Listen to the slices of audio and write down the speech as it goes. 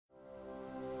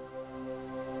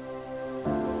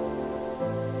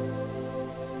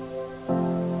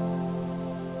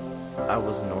I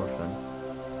was an orphan.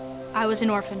 I was an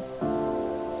orphan.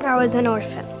 I was an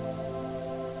orphan.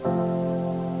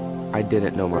 I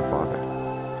didn't know my father.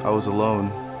 I was alone.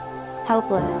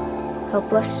 Helpless.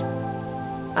 Helpless.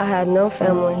 I had no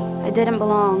family. I didn't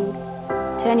belong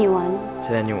to anyone.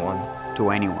 To anyone. To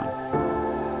anyone.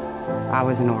 I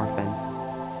was an orphan.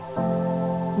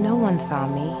 No one saw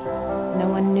me. No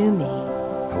one knew me.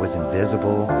 I was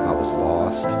invisible. I was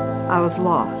lost. I was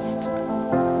lost.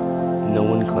 No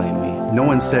one claimed me. No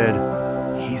one said,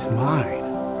 "He's mine."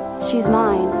 She's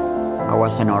mine. I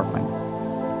was an orphan.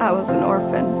 I was an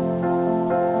orphan.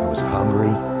 I was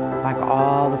hungry. Like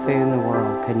all the food in the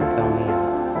world couldn't fill me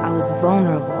up. I was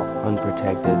vulnerable.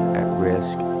 Unprotected, at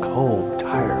risk. Cold,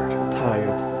 tired. Tired.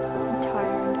 I'm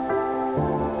tired.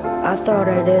 I thought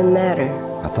I didn't matter.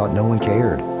 I thought no one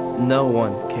cared. No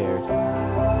one cared.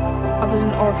 I was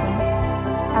an orphan.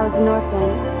 I was an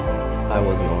orphan. I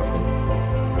was an orphan.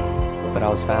 But I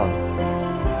was found.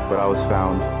 But I was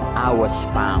found. I was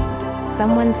found.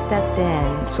 Someone stepped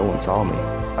in. Someone saw me.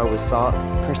 I was sought.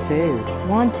 Pursued.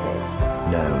 Wanted.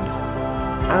 Known.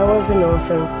 I was an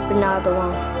orphan. But now I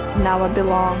belong. Now I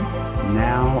belong.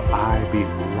 Now I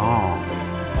belong.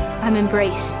 I'm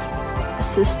embraced. A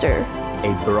sister.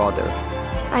 A brother.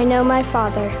 I know my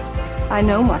father. I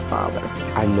know my father.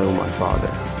 I know my father.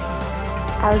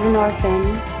 I was an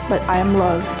orphan. But I am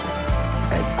loved.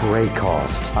 At great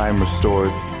cost. I am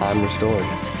restored. I'm restored.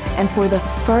 And for the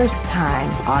first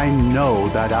time, I know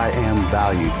that I am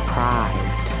valued.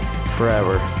 prized.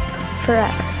 Forever.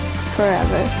 Forever.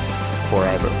 Forever.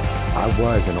 Forever. I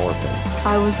was an orphan.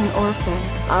 I was an orphan.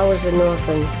 I was an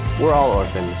orphan. We're all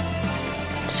orphans.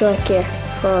 So I care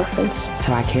for orphans.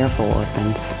 So I care for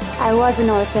orphans. I was an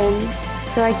orphan.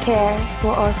 So I care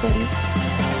for orphans.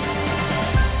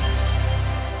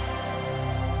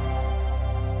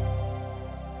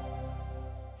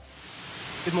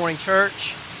 Good morning,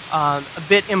 church. A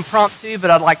bit impromptu,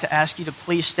 but I'd like to ask you to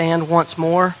please stand once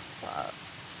more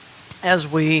as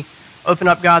we open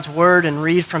up God's Word and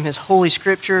read from His Holy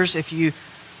Scriptures. If you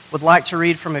would like to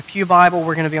read from a pew Bible,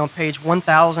 we're going to be on page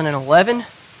 1011.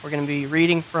 We're going to be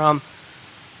reading from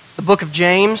the book of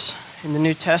James in the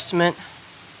New Testament,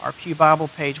 our pew Bible,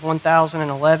 page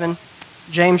 1011.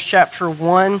 James chapter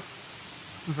 1,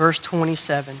 verse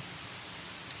 27.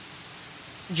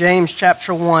 James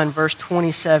chapter 1, verse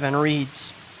 27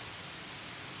 reads,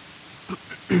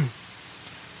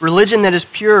 Religion that is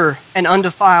pure and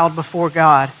undefiled before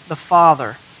God, the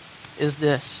Father, is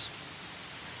this: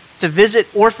 to visit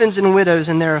orphans and widows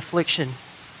in their affliction,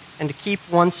 and to keep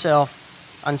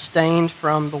oneself unstained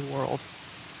from the world.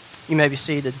 You may be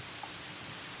seated.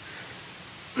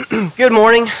 Good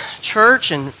morning,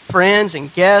 church and friends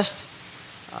and guests.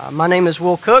 My name is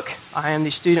Will Cook. I am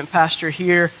the student pastor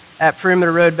here at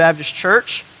Perimeter Road Baptist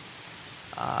Church.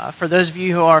 For those of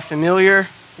you who are familiar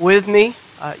with me,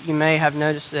 you may have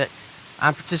noticed that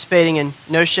I'm participating in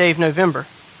No Shave November.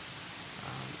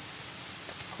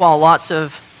 While lots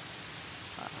of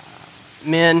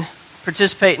men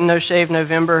participate in No Shave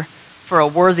November for a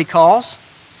worthy cause,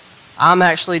 I'm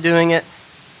actually doing it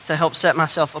to help set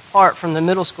myself apart from the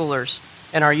middle schoolers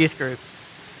in our youth group.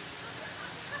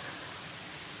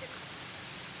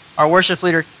 Our worship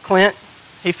leader, Clint,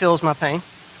 he feels my pain.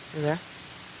 You there?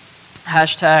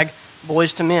 Hashtag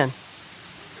boys to men.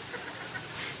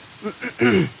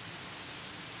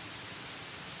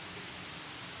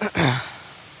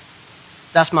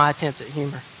 That's my attempt at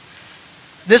humor.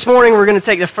 This morning we're going to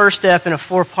take the first step in a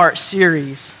 4-part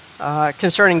series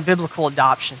concerning biblical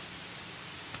adoption.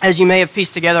 As you may have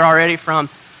pieced together already from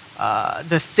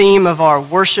the theme of our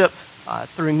worship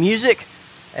through music,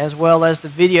 as well as the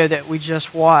video that we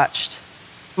just watched,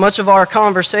 much of our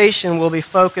conversation will be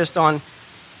focused on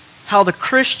how the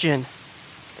Christian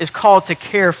is called to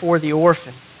care for the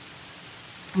orphan.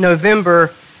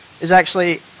 November is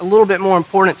actually a little bit more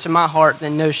important to my heart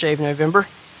than No Shave November.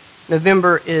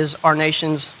 November is our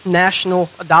nation's National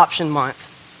Adoption Month.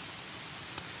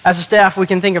 As a staff, we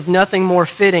can think of nothing more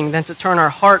fitting than to turn our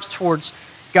hearts towards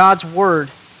God's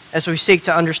Word as we seek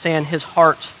to understand His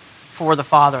heart for the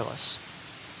fatherless.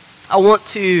 I want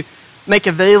to make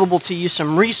available to you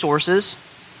some resources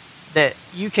that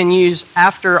you can use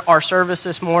after our service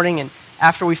this morning and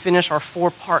after we finish our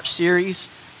 4-part series.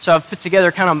 So I've put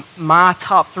together kind of my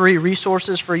top 3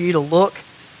 resources for you to look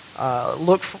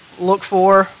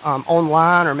for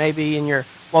online, or maybe in your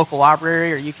local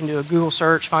library, or you can do a Google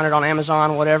search, find it on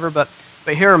Amazon, whatever. But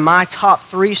here are my top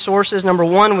 3 sources. Number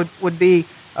 1 would be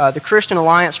the Christian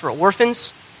Alliance for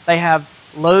Orphans. They have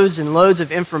loads and loads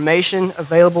of information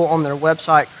available on their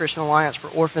website,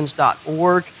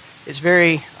 ChristianAllianceForOrphans.org. It's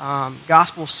very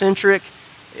gospel-centric,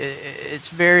 It's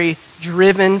very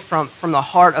driven from the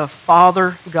heart of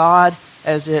Father God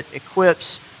as it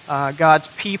equips God's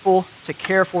people to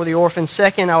care for the orphan.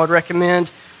 Second, I would recommend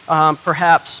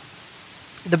perhaps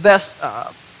the best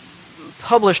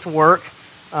published work,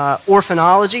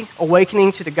 Orphanology,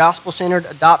 Awakening to the Gospel-Centered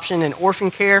Adoption and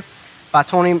Orphan Care by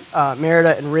Tony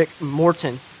Merida and Rick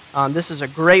Morton. This is a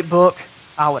great book.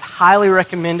 I would highly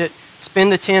recommend it.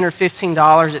 Spend the $10 or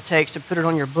 $15 it takes to put it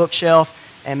on your bookshelf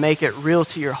and make it real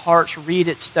to your hearts. Read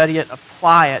it, study it,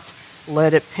 apply it.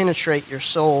 Let it penetrate your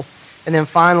soul. And then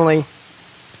finally,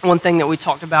 one thing that we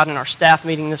talked about in our staff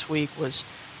meeting this week was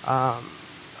a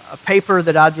paper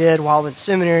that I did while in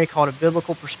seminary called A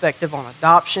Biblical Perspective on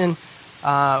Adoption.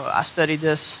 I studied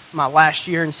this my last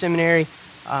year in seminary.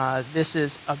 This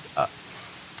is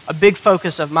a big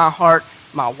focus of my heart,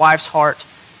 my wife's heart,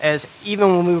 as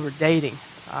even when we were dating,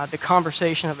 the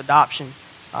conversation of adoption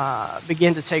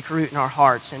began to take root in our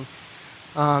hearts. And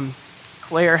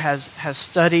Claire has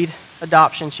studied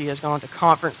adoption. She has gone to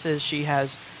conferences. She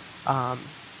has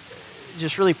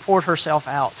just really poured herself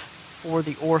out for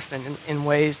the orphan in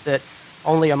ways that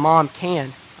only a mom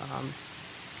can.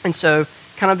 And so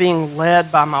kind of being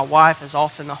led by my wife as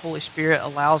often the Holy Spirit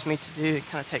allows me to do, and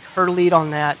kind of take her lead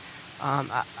on that,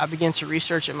 I began to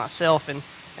research it myself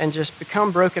and just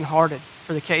become brokenhearted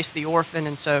for the case of the orphan.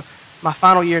 And so my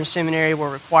final year in seminary,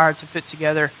 we're required to put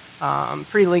together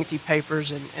pretty lengthy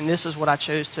papers, and this is what I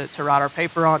chose to write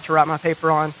my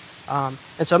paper on.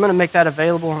 And so I'm going to make that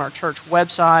available on our church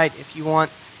website. If you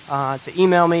want to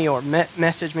email me or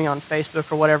message me on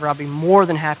Facebook or whatever, I'll be more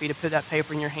than happy to put that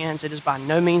paper in your hands. It is by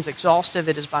no means exhaustive.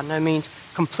 It is by no means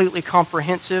completely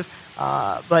comprehensive,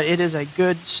 but it is a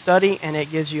good study, and it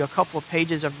gives you a couple of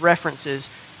pages of references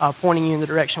pointing you in the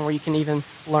direction where you can even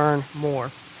learn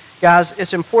more. Guys,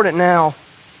 it's important now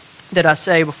that I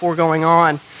say before going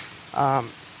on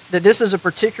that this is a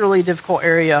particularly difficult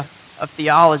area of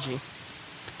theology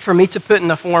for me to put in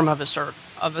the form of a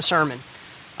sermon.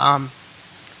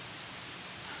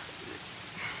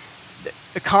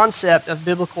 The concept of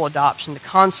biblical adoption, the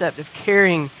concept of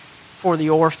caring for the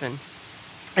orphan,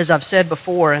 as I've said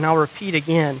before, and I'll repeat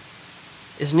again,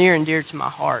 is near and dear to my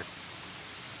heart.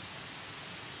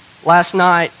 Last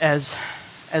night, as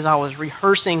I was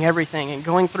rehearsing everything and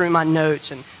going through my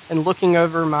notes and looking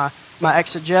over my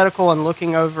exegetical and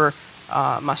looking over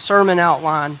my sermon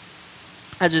outline,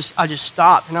 I just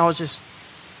stopped, and I was just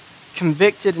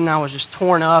convicted, and I was just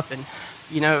torn up. And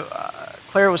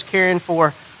Claire was caring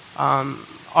for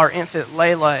our infant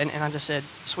Layla, and I just said,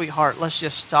 "Sweetheart, let's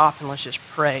just stop and let's just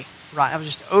pray." Right? I was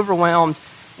just overwhelmed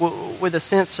with a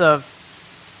sense of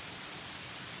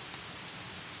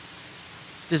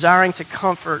desiring to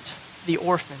comfort the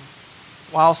orphan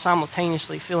while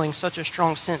simultaneously feeling such a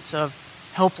strong sense of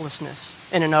helplessness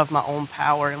in and of my own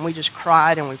power. And we just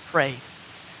cried and we prayed.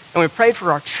 And we prayed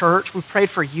for our church. We prayed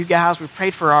for you guys. We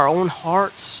prayed for our own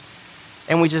hearts.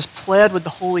 And we just pled with the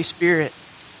Holy Spirit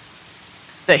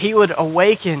that He would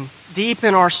awaken deep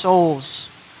in our souls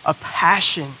a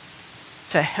passion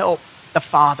to help the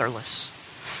fatherless.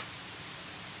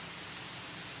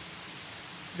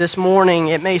 This morning,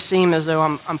 it may seem as though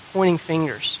I'm pointing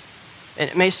fingers. And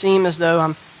it may seem as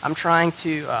though I'm trying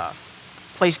to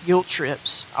place guilt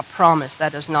trips. I promise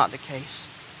that is not the case.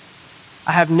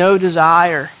 I have no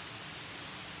desire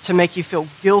to make you feel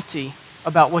guilty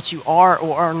about what you are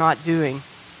or are not doing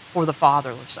for the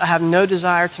fatherless. I have no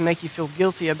desire to make you feel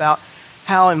guilty about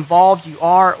how involved you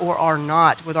are or are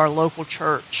not with our local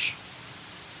church.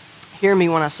 Hear me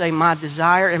when I say my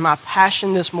desire and my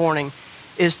passion this morning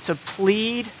is to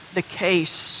plead the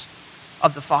case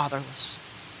of the fatherless,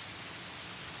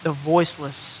 the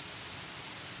voiceless,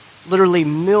 literally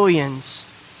millions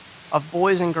of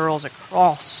boys and girls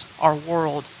across our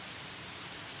world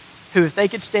who, if they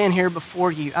could stand here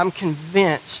before you, I'm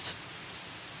convinced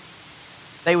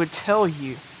they would tell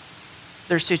you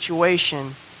their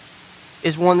situation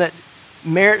is one that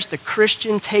merits the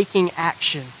Christian taking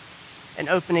action and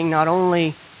opening not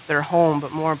only their home,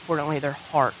 but more importantly, their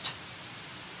heart.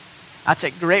 I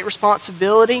take great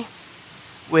responsibility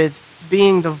with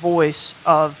being the voice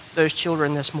of those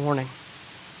children this morning.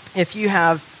 If you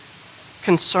have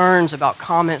concerns about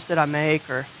comments that I make,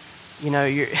 or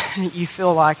you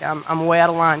feel like I'm way out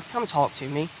of line, come talk to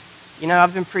me.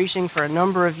 I've been preaching for a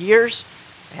number of years,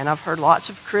 and I've heard lots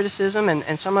of criticism,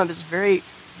 and some of it's very,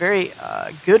 very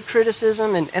good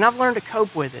criticism, and I've learned to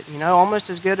cope with it, almost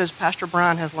as good as Pastor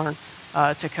Brian has learned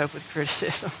to cope with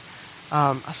criticism.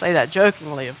 I say that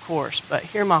jokingly, of course, but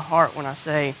hear my heart when I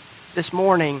say this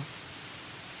morning,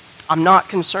 I'm not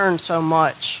concerned so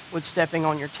much with stepping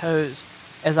on your toes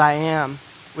as I am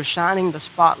with shining the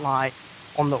spotlight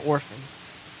on the orphan.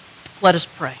 Let us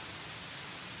pray.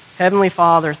 Heavenly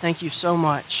Father, thank you so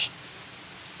much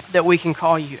that we can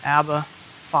call you Abba,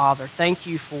 Father. Thank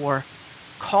you for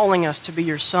calling us to be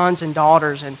your sons and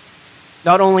daughters, and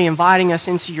not only inviting us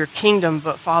into your kingdom,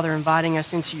 but Father, inviting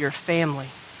us into your family.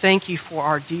 Thank you for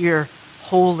our dear,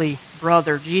 holy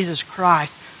brother, Jesus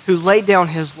Christ, who laid down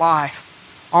his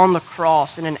life on the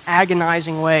cross in an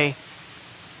agonizing way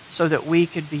so that we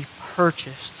could be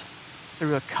purchased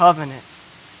through a covenant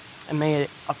and made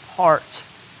a part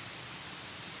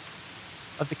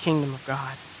of the kingdom of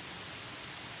God.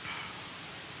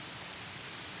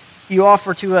 You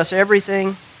offer to us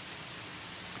everything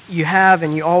you have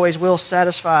and you always will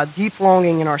satisfy a deep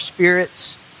longing in our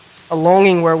spirits, a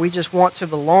longing where we just want to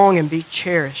belong and be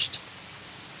cherished.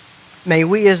 May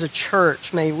we as a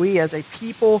church, may we as a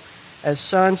people, as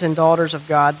sons and daughters of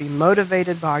God, be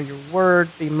motivated by your word,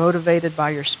 be motivated by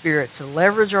your spirit to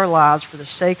leverage our lives for the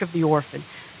sake of the orphan,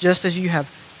 just as you have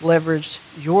leveraged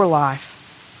your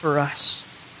life for us.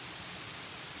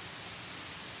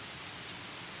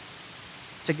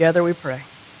 Together we pray.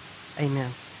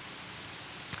 Amen.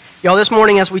 Y'all, this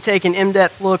morning as we take an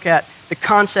in-depth look at the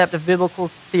concept of biblical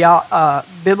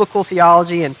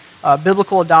theology and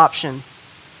biblical adoption,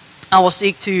 I will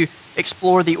seek to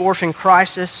explore the orphan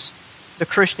crisis, the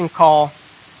Christian call,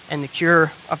 and the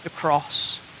cure of the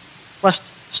cross.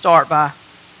 Let's start by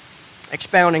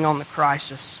expounding on the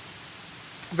crisis.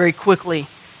 Very quickly,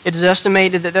 it is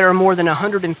estimated that there are more than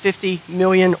 150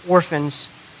 million orphans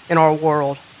in our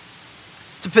world.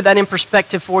 To put that in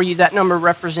perspective for you, that number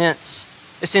represents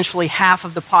essentially half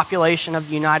of the population of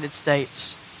the United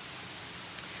States.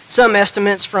 Some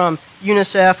estimates from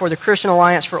UNICEF or the Christian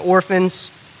Alliance for Orphans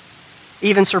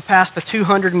even surpass the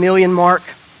 200 million mark,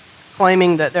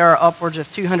 claiming that there are upwards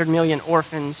of 200 million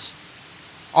orphans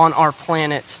on our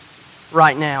planet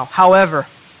right now. However,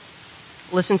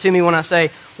 listen to me when I say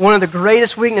one of the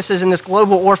greatest weaknesses in this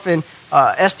global orphan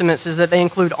estimates is that they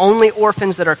include only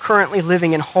orphans that are currently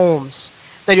living in homes.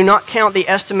 They do not count the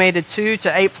estimated 2 to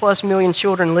 8+ million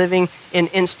children living in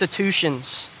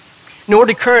institutions. Nor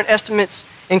do current estimates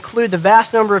include the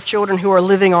vast number of children who are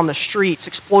living on the streets,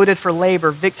 exploited for labor,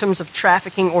 victims of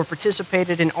trafficking, or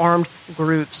participated in armed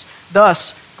groups.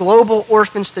 Thus, global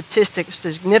orphan statistics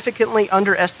significantly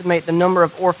underestimate the number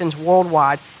of orphans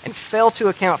worldwide and fail to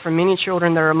account for many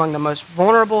children that are among the most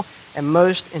vulnerable and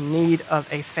most in need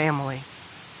of a family.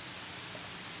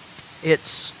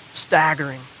 It's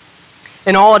staggering.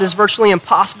 In all, it is virtually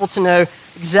impossible to know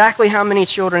exactly how many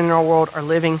children in our world are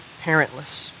living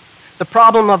parentless. The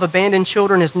problem of abandoned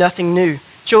children is nothing new.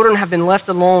 Children have been left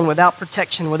alone without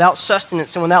protection, without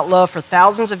sustenance, and without love for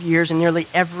thousands of years in nearly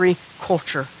every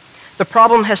culture. The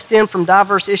problem has stemmed from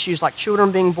diverse issues like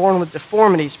children being born with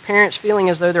deformities, parents feeling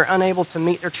as though they're unable to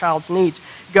meet their child's needs,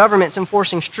 governments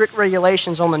enforcing strict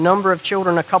regulations on the number of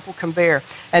children a couple can bear,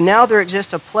 and now there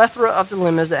exists a plethora of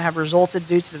dilemmas that have resulted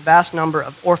due to the vast number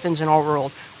of orphans in our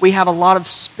world. We have a lot of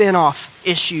spin-off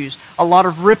issues, a lot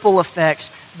of ripple effects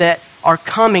that are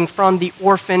coming from the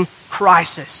orphan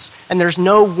crisis. And there's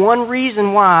no one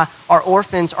reason why our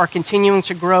orphans are continuing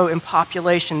to grow in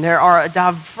population. There are a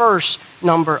diverse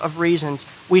number of reasons.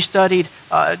 We studied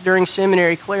during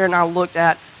seminary, Claire and I looked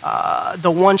at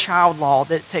the one-child law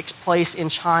that takes place in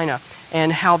China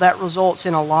and how that results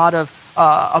in a lot of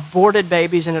aborted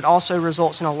babies, and it also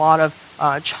results in a lot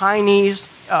of Chinese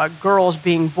girls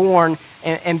being born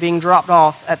and being dropped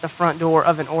off at the front door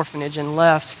of an orphanage and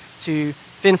left to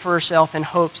fend for herself in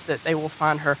hopes that they will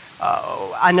find her.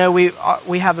 I know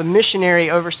we have a missionary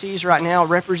overseas right now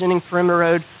representing Perimeter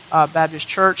Road Baptist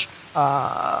Church,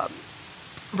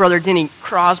 Brother Denny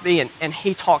Crosby, and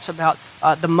he talks about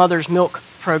the Mother's Milk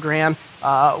program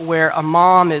where a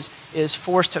mom is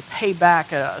forced to pay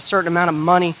back a certain amount of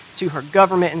money to her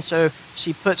government, and so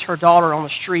she puts her daughter on the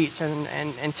streets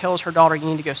and tells her daughter, you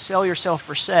need to go sell yourself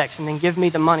for sex and then give me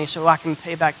the money so I can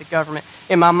pay back the government.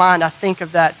 In my mind, I think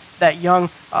of that young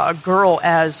girl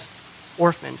as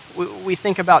orphaned. We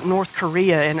think about North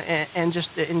Korea and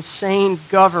just the insane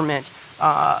government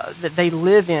that they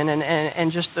live in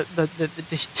and just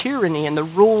the tyranny and the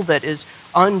rule that is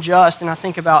unjust. And I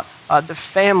think about the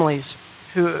families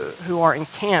who are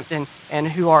encamped and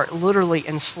who are literally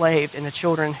enslaved, and the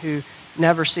children who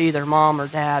never see their mom or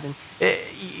dad. And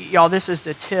y'all, this is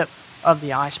the tip of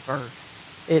the iceberg.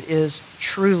 It is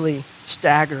truly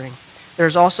staggering.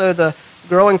 There's also the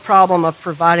growing problem of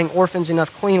providing orphans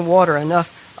enough clean water,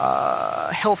 enough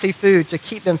healthy food to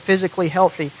keep them physically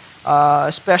healthy,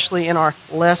 especially in our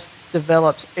less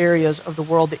developed areas of the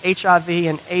world. The HIV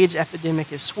and AIDS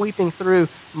epidemic is sweeping through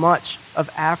much of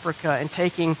Africa and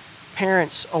taking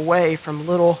parents away from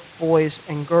little boys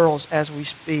and girls as we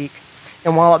speak.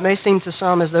 And while it may seem to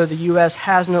some as though the U.S.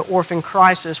 has no orphan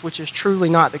crisis, which is truly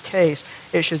not the case,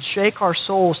 it should shake our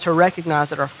souls to recognize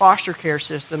that our foster care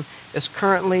system is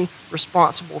currently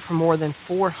responsible for more than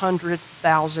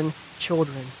 400,000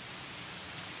 children.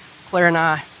 Claire and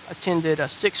I attended a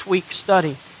 6-week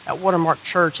study at Watermark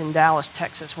Church in Dallas,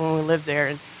 Texas when we lived there.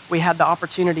 And we had the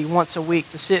opportunity once a week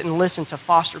to sit and listen to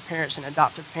foster parents and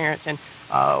adoptive parents. And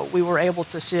we were able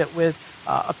to sit with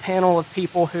a panel of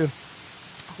people who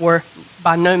were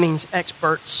by no means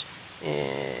experts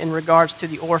in regards to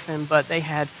the orphan, but they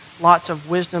had lots of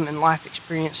wisdom and life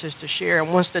experiences to share.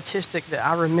 And one statistic that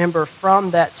I remember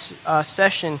from that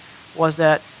session was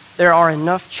that there are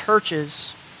enough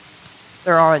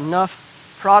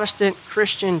Protestant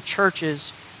Christian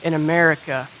churches in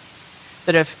America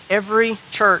that if every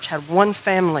church had one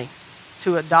family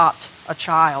to adopt a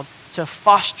child, to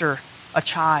foster a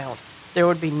child, there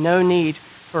would be no need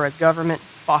for a government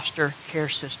foster care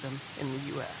system in the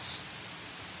U.S.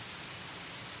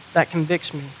 That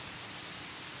convicts me.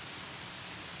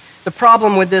 The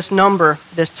problem with this number,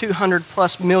 this 200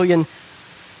 plus million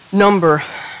number,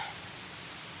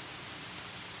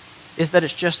 is that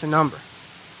it's just a number.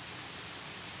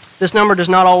 This number does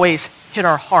not always hit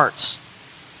our hearts.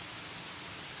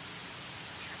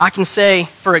 I can say,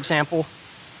 for example,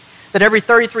 that every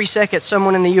 33 seconds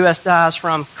someone in the U.S. dies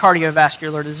from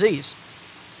cardiovascular disease.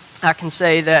 I can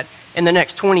say that in the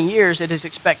next 20 years it is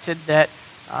expected that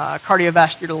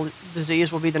cardiovascular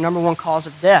disease will be the number one cause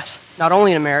of death, not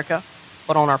only in America,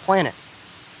 but on our planet.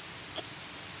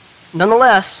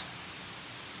 Nonetheless,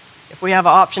 if we have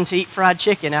an option to eat fried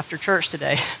chicken after church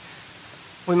today,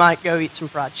 we might go eat some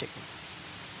fried chicken.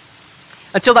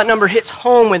 Until that number hits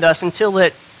home with us, until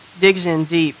it digs in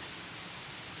deep,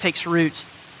 takes root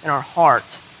in our heart,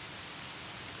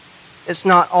 it's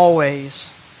not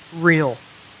always real.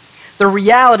 The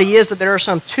reality is that there are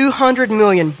some 200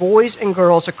 million boys and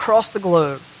girls across the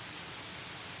globe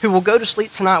who will go to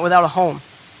sleep tonight without a home,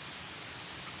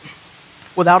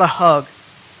 without a hug,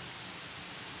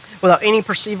 without any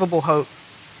perceivable hope.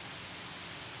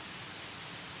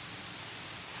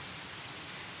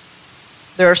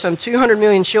 There are some 200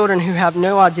 million children who have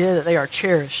no idea that they are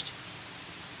cherished.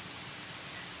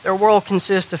 Their world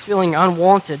consists of feeling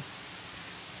unwanted,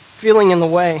 feeling in the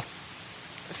way,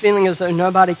 feeling as though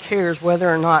nobody cares whether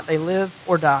or not they live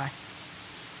or die.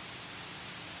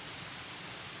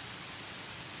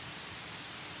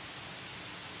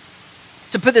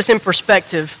 To put this in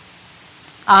perspective,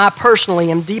 I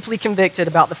personally am deeply convicted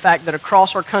about the fact that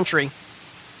across our country,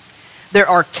 there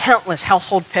are countless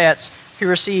household pets who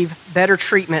receive better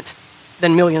treatment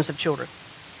than millions of children.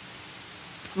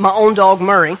 My own dog,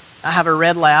 Murray, I have a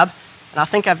red lab, and I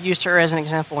think I've used her as an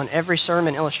example in every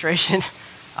sermon illustration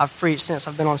I've preached since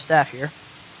I've been on staff here.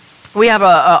 We have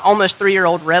a almost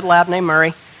 3-year-old red lab named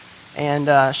Murray,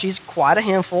 and she's quite a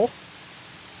handful.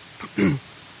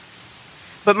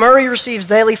 But Murray receives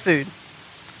daily food.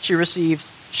 She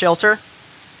receives shelter.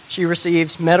 She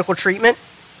receives medical treatment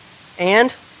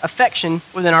and affection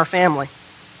within our family.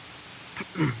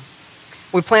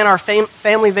 We plan our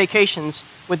family vacations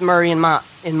with Murray in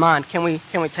mind. Can we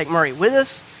take Murray with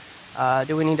us?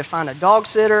 Do we need to find a dog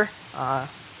sitter?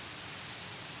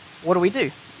 What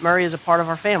do? Murray is a part of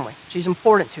our family. She's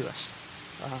important to us.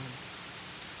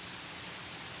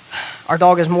 Our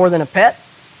dog is more than a pet.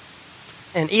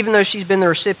 And even though she's been the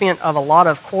recipient of a lot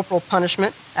of corporal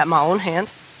punishment at my own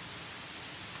hand,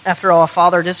 after all, a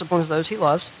father disciplines those he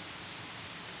loves,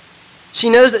 she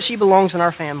knows that she belongs in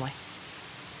our family.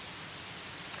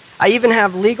 I even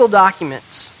have legal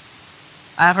documents.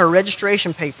 I have her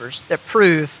registration papers that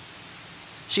prove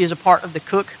she is a part of the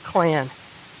Cook clan.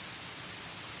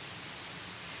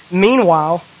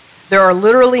 Meanwhile, there are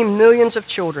literally millions of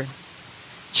children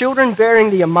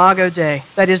bearing the Imago Dei,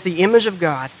 that is the image of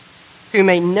God, who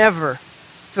may never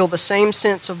feel the same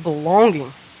sense of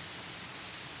belonging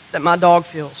that my dog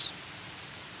feels.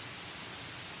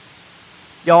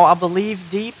 Y'all, I believe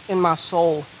deep in my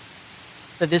soul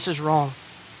that this is wrong.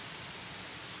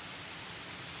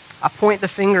 I point the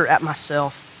finger at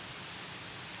myself.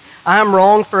 I am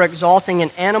wrong for exalting an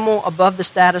animal above the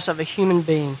status of a human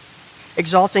being,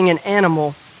 exalting an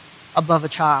animal above a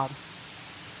child.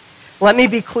 Let me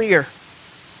be clear.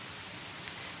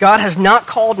 God has not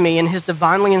called me in his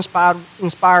divinely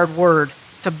inspired word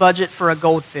to budget for a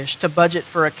goldfish, to budget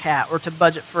for a cat, or to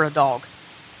budget for a dog.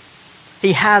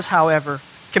 He has, however,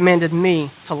 commanded me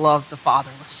to love the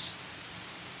fatherless.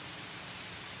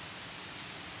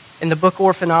 In the book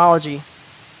Orphanology,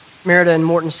 Merida and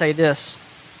Morton say this: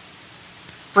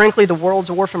 frankly, the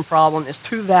world's orphan problem is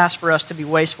too vast for us to be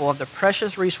wasteful of the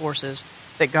precious resources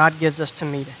that God gives us to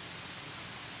meet it.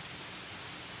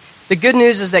 The good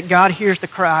news is that God hears the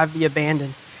cry of the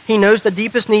abandoned. He knows the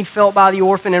deepest need felt by the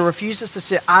orphan and refuses to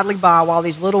sit idly by while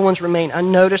these little ones remain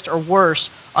unnoticed or worse,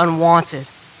 unwanted.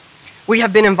 We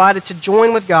have been invited to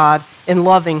join with God in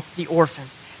loving the orphan.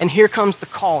 And here comes the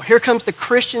call. Here comes the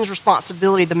Christian's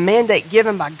responsibility, the mandate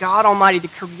given by God Almighty, the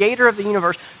creator of the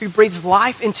universe, who breathes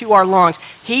life into our lungs.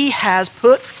 He has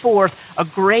put forth a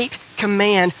great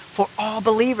command for all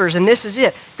believers. And this is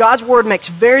it. God's word makes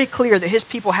very clear that his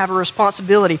people have a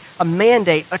responsibility, a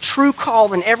mandate, a true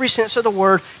call in every sense of the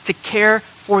word to care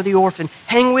for the orphan.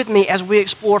 Hang with me as we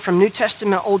explore from New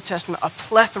Testament, Old Testament, a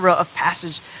plethora of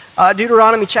passages.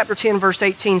 Deuteronomy chapter 10, verse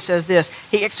 18 says this: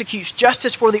 He executes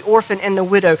justice for the orphan and the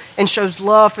widow and shows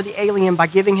love for the alien by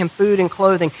giving him food and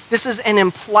clothing. This is an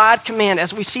implied command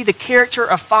as we see the character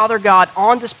of Father God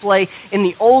on display in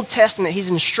the Old Testament. He's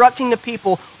instructing the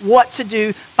people what to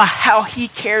do by how he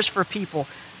cares for people.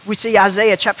 We see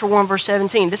Isaiah chapter 1, verse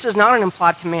 17. This is not an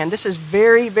implied command. This is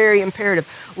very, very imperative.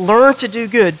 Learn to do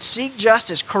good, seek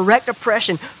justice, correct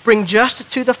oppression, bring justice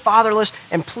to the fatherless,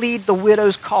 and plead the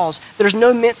widow's cause. There's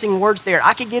no mincing words there.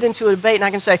 I could get into a debate and I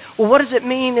can say, well, what does it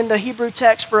mean in the Hebrew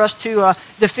text for us to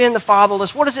defend the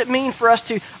fatherless? What does it mean for us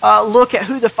to look at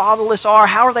who the fatherless are?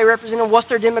 How are they represented? What's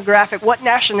their demographic? What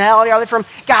nationality are they from?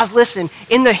 Guys, listen.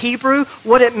 In the Hebrew,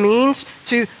 what it means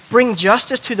to bring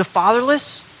justice to the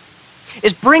fatherless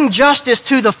is bring justice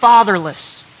to the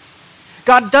fatherless.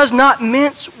 God does not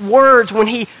mince words when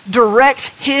he directs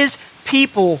his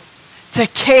people to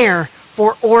care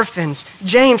for orphans.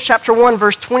 James chapter 1,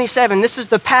 verse 27. This is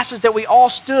the passage that we all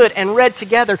stood and read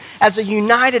together as a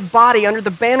united body under the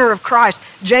banner of Christ.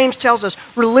 James tells us,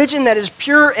 religion that is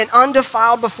pure and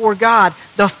undefiled before God,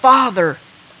 the Father.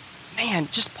 Man,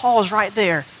 just pause right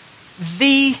there.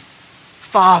 The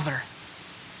Father.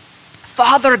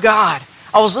 Father God.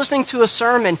 I was listening to a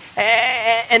sermon,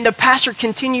 and the pastor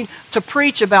continued to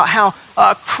preach about how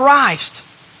Christ,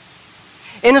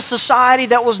 in a society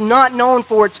that was not known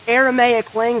for its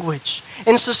Aramaic language,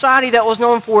 in a society that was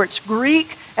known for its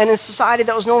Greek, and in a society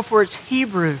that was known for its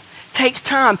Hebrew, takes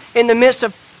time in the midst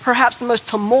of perhaps the most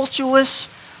tumultuous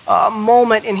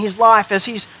moment in his life as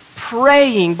he's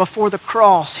praying before the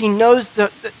cross. He knows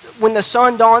that when the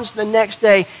sun dawns the next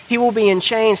day, he will be in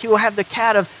chains. He will have the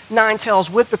cat of nine tails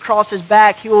whipped across his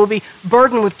back. He will be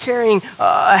burdened with carrying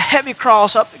a heavy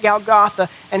cross up Golgotha,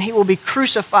 and he will be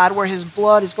crucified where his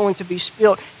blood is going to be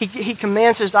spilled. He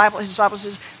commands his disciples,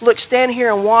 says, look, stand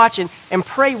here and watch and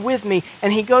pray with me.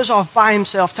 And he goes off by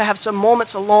himself to have some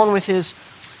moments alone with his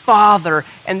Father.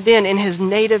 And then in his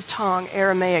native tongue,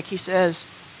 Aramaic, he says,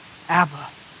 Abba.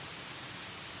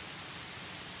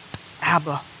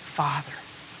 Abba, Father.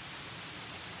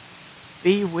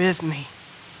 Be with me.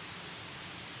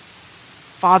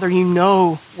 Father, you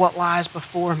know what lies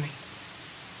before me.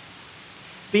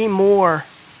 Be more.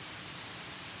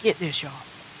 Get this, y'all.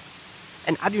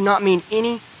 And I do not mean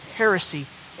any heresy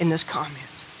in this comment.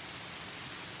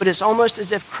 But it's almost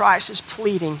as if Christ is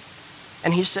pleading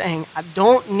and he's saying, I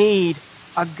don't need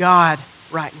a God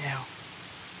right now.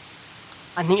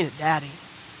 I need a daddy.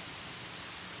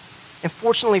 And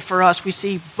fortunately for us, we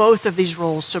see both of these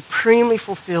roles supremely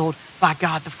fulfilled by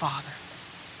God the Father.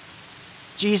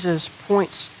 Jesus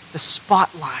points the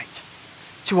spotlight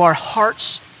to our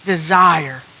heart's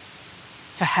desire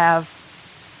to have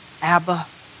Abba,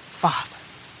 Father.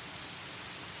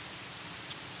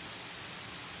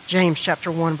 James chapter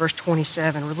 1, verse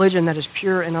 27. Religion that is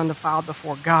pure and undefiled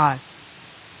before God,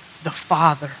 the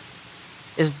Father,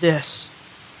 is this: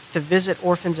 to visit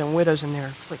orphans and widows in their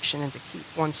affliction and to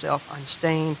keep oneself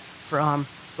unstained from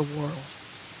the world.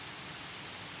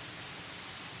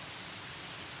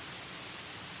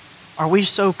 Are we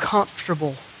so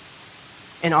comfortable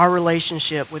in our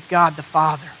relationship with God the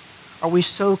Father? Are we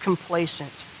so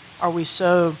complacent? Are we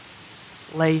so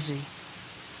lazy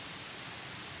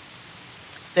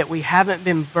that we haven't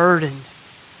been burdened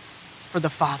for the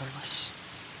fatherless?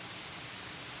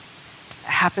 It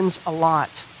happens a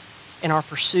lot in our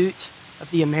pursuit of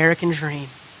the American dream.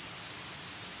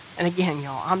 And again,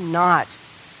 y'all, I'm not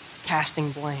casting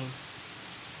blame,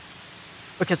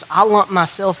 because I lump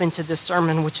myself into this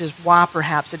sermon, which is why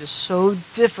perhaps it is so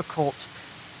difficult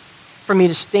for me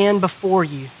to stand before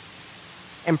you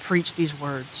and preach these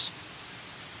words.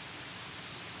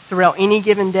 Throughout any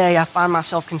given day, I find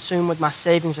myself consumed with my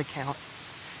savings account,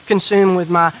 consumed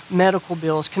with my medical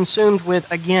bills, consumed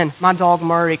with, again, my dog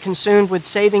Murray, consumed with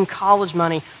saving college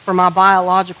money for my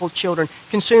biological children,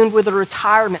 consumed with a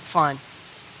retirement fund.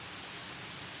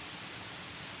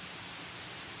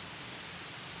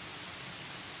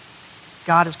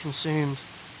 God is consumed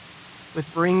with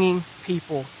bringing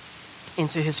people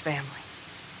into his family.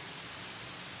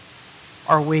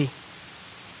 Are we?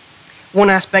 One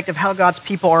aspect of how God's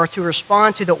people are to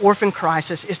respond to the orphan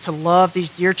crisis is to love these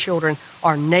dear children,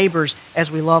 our neighbors, as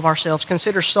we love ourselves.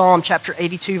 Consider Psalm chapter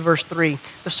 82, verse 3.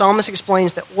 The psalmist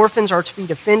explains that orphans are to be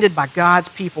defended by God's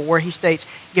people, where he states,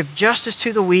 "Give justice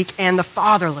to the weak and the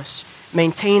fatherless.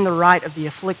 Maintain the right of the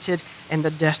afflicted and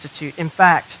the destitute." In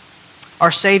fact,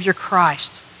 our Savior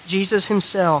Christ, Jesus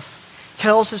himself,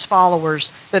 tells his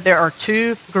followers that there are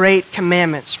two great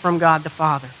commandments from God the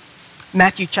Father.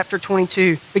 Matthew chapter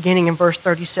 22, beginning in verse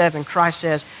 37, Christ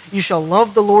says, "You shall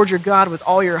love the Lord your God with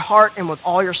all your heart and with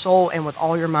all your soul and with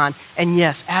all your mind." And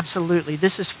yes, absolutely,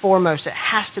 this is foremost. It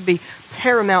has to be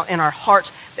paramount in our hearts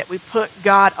that we put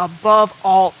God above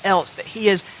all else, that he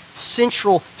is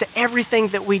central to everything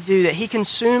that we do, that he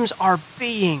consumes our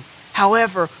being.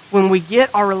 However, when we get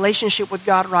our relationship with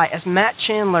God right, as Matt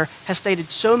Chandler has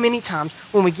stated so many times,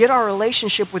 when we get our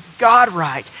relationship with God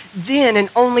right, then and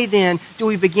only then do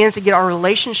we begin to get our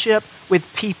relationship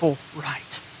with people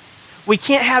right. We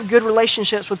can't have good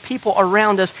relationships with people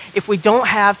around us if we don't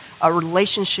have a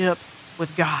relationship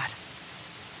with God.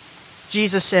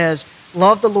 Jesus says,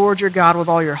 "Love the Lord your God with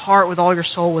all your heart, with all your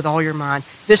soul, with all your mind."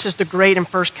 This is the great and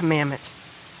first commandment.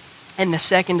 And the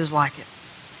second is like it.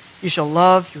 You shall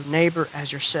love your neighbor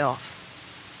as yourself.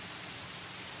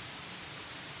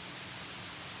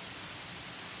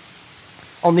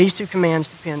 On these two commands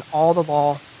depend all the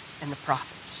law and the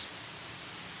prophets.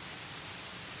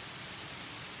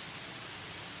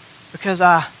 Because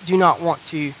I do not want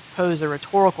to pose a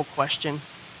rhetorical question,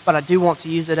 but I do want to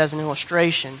use it as an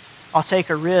illustration, I'll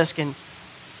take a risk and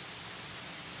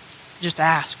just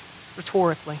ask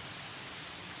rhetorically,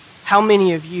 how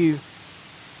many of you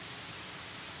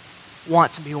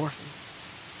want to be orphaned?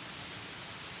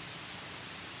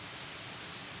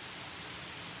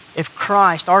 If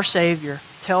Christ, our Savior,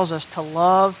 tells us to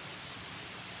love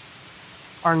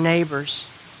our neighbors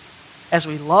as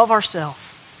we love ourselves,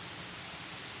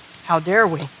 how dare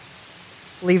we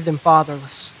leave them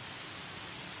fatherless?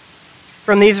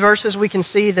 From these verses, we can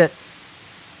see that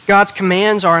God's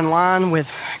commands are in line with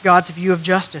God's view of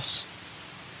justice.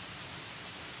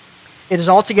 It is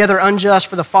altogether unjust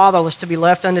for the fatherless to be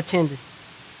left unattended.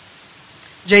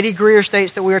 J.D. Greear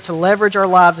states that we are to leverage our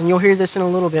lives, and you'll hear this in a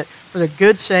little bit, for the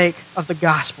good sake of the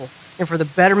gospel and for the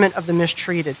betterment of the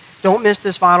mistreated. Don't miss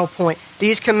this vital point.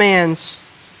 These commands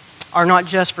are not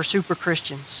just for super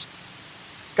Christians.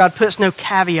 God puts no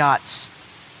caveats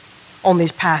on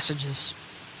these passages.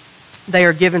 They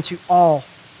are given to all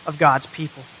of God's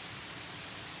people.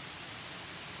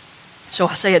 So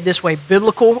I say it this way,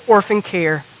 biblical orphan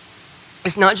care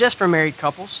is not just for married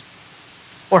couples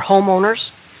or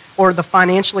homeowners or the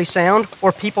financially sound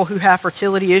or people who have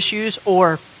fertility issues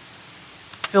or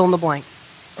fill in the blank.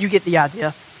 You get the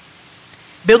idea.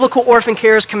 Biblical orphan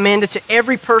care is commanded to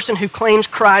every person who claims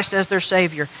Christ as their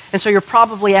Savior. And so you're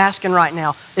probably asking right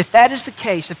now, if that is the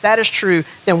case, if that is true,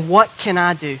 then what can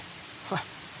I do?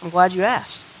 I'm glad you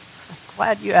asked. I'm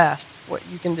glad you asked what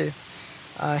you can do.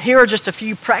 Here are just a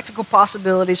few practical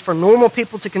possibilities for normal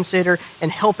people to consider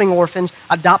in helping orphans,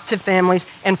 adoptive families,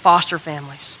 and foster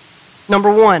families.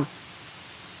 Number one,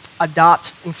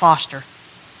 adopt and foster.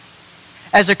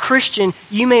 As a Christian,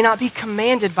 you may not be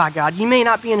commanded by God. You may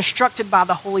not be instructed by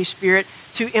the Holy Spirit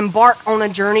to embark on a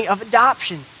journey of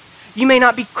adoption. You may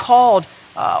not be called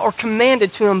or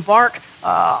commanded to embark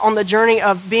on the journey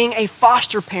of being a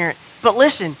foster parent. But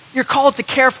listen, you're called to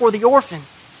care for the orphan.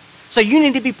 So you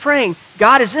need to be praying,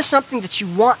 God, is this something that you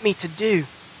want me to do?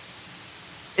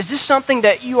 Is this something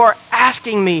that you are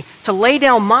asking me to lay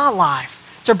down my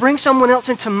life, to bring someone else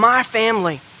into my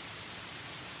family?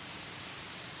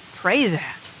 Pray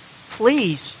that.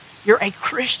 Please. You're a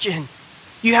Christian.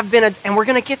 You have been, and we're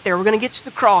going to get there. We're going to get to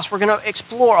the cross. We're going to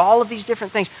explore all of these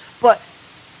different things. But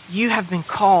you have been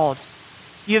called.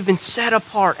 You have been set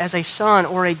apart as a son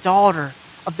or a daughter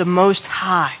of the Most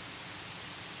High.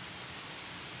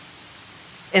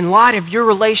 In light of your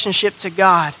relationship to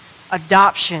God,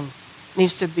 adoption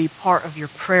needs to be part of your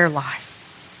prayer life.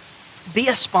 Be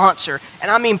a sponsor. And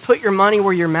I mean, put your money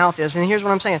where your mouth is. And here's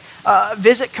what I'm saying.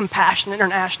 Visit Compassion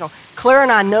International. Claire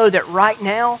and I know that right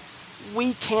now,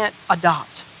 we can't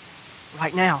adopt.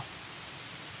 Right now.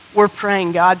 We're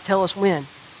praying, God, tell us when.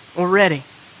 We're ready.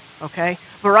 Okay?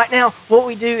 But right now, what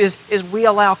we do is we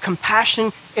allow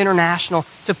Compassion International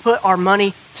to put our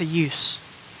money to use.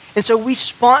 And so we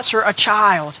sponsor a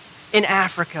child in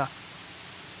Africa.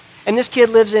 And this kid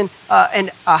lives in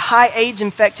a high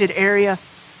AIDS-infected area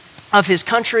of his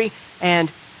country,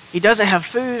 and he doesn't have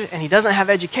food, and he doesn't have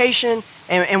education,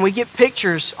 and we get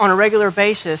pictures on a regular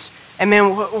basis. And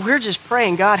man, we're just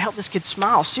praying, God, help this kid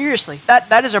smile. Seriously,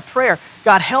 that is a prayer.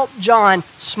 God, help John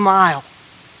smile.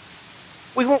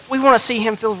 We want to see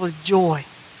him filled with joy.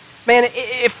 Man,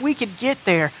 if we could get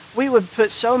there, we would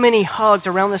put so many hugs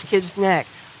around this kid's neck.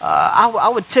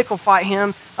 I would tickle fight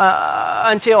him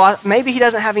until maybe he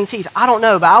doesn't have any teeth. I don't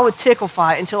know, but I would tickle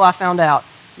fight until I found out.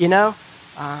 You know,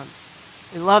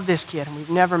 we love this kid, and we've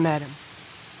never met him.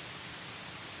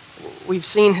 We've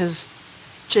seen his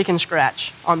chicken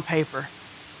scratch on paper,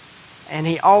 and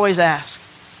he always asks,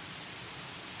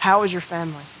 "How is your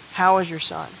family? How is your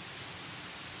son?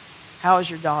 How is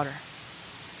your daughter?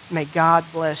 May God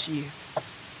bless you."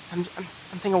 I'm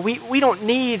thinking, we don't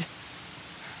need...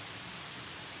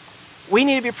 We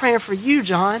need to be praying for you,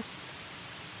 John.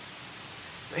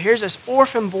 But here's this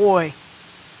orphan boy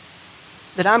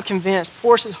that I'm convinced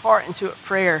pours his heart into a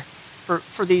prayer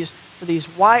for these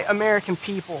white American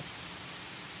people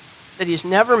that he's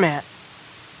never met.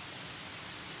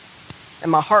 And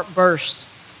my heart bursts.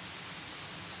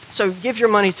 So give your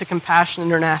money to Compassion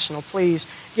International, please.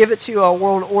 Give it to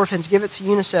World Orphans. Give it to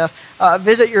UNICEF.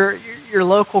 Visit your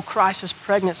local crisis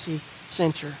pregnancy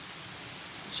center.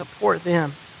 Support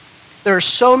them. There are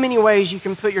so many ways you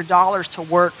can put your dollars to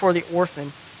work for the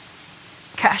orphan.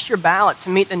 Cast your ballot to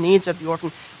meet the needs of the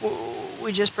orphan.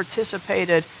 We just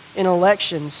participated in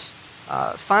elections.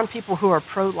 Find people who are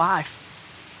pro-life.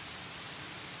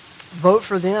 Vote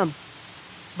for them.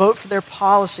 Vote for their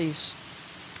policies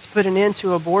to put an end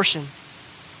to abortion.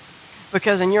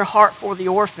 Because in your heart for the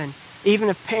orphan, even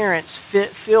if parents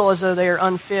feel as though they are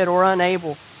unfit or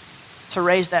unable to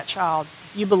raise that child,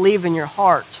 you believe in your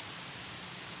heart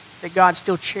that God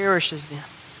still cherishes them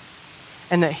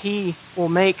and that he will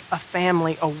make a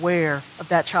family aware of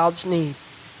that child's need.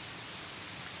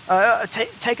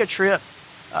 Take a trip.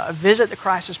 Visit the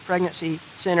Crisis Pregnancy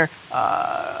Center.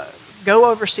 Go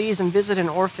overseas and visit an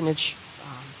orphanage.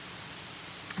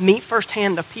 Meet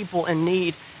firsthand the people in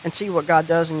need and see what God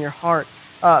does in your heart.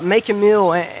 Make a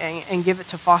meal and give it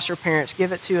to foster parents.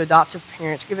 Give it to adoptive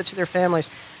parents. Give it to their families.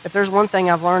 If there's one thing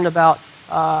I've learned about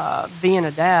being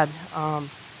a dad,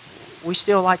 we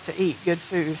still like to eat good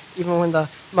food, even when the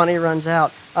money runs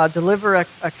out. Deliver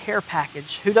a care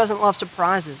package. Who doesn't love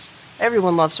surprises?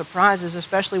 Everyone loves surprises,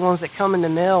 especially ones that come in the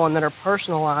mail and that are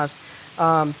personalized.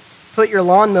 Put your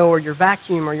lawnmower, your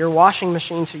vacuum, or your washing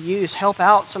machine to use. Help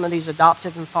out some of these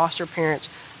adoptive and foster parents.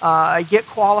 Get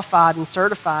qualified and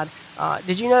certified.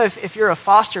 Did you know if you're a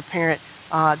foster parent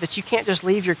that you can't just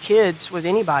leave your kids with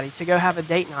anybody to go have a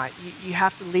date night? You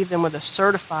have to leave them with a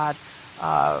certified,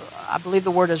 I believe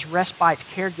the word is respite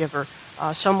caregiver,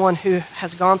 someone who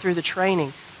has gone through the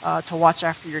training to watch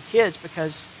after your kids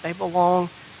because they belong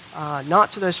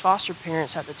not to those foster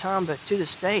parents at the time, but to the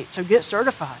state. So get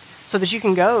certified so that you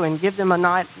can go and give them a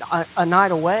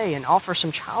night away and offer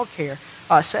some child care.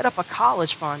 Set up a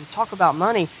college fund. Talk about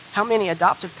money. How many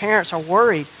adoptive parents are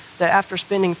worried that after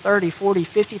spending $30,000, $40,000,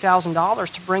 $50,000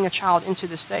 to bring a child into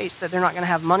the States that they're not going to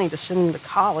have money to send them to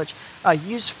college?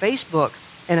 Use Facebook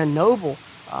in a noble,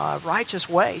 righteous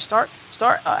way. Start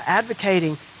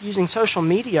advocating using social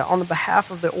media on the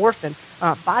behalf of the orphan.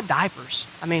 Buy diapers.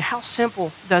 I mean, how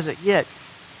simple does it get?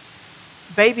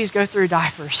 Babies go through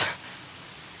diapers.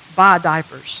 Buy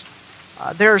diapers.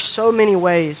 There are so many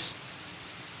ways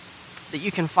that you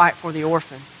can fight for the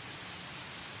orphan.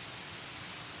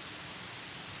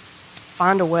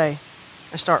 Find a way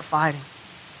and start fighting.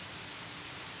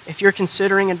 If you're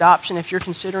considering adoption, if you're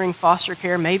considering foster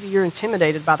care, maybe you're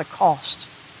intimidated by the cost,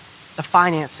 the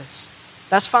finances.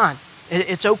 That's fine.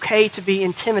 It's okay to be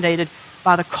intimidated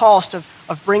by the cost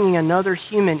of bringing another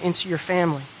human into your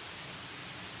family.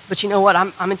 But you know what?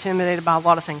 I'm intimidated by a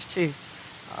lot of things too.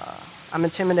 I'm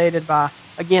intimidated by,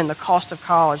 again, the cost of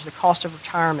college, the cost of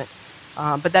retirement.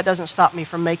 But that doesn't stop me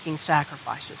from making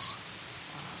sacrifices.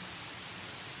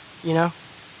 You know?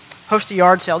 Host a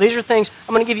yard sale. These are things,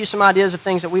 I'm going to give you some ideas of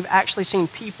things that we've actually seen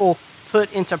people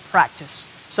put into practice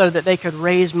so that they could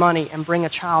raise money and bring a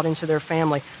child into their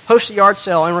family. Host a yard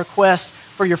sale and request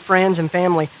for your friends and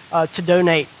family to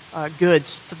donate goods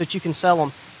so that you can sell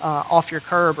them off your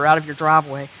curb or out of your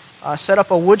driveway. Set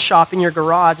up a wood shop in your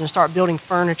garage and start building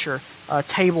furniture,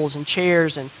 tables and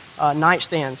chairs and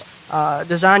nightstands.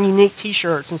 Design unique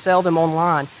t-shirts and sell them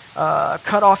online.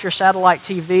 Cut off your satellite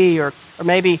TV or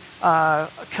maybe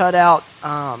cut out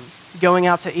going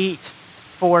out to eat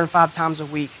 4 and 5 times a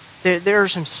week. There are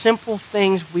some simple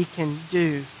things we can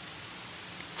do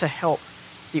to help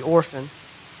the orphan.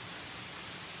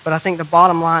 But I think the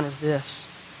bottom line is this.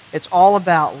 It's all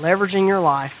about leveraging your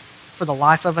life for the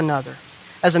life of another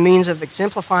as a means of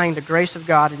exemplifying the grace of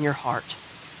God in your heart.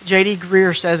 J.D.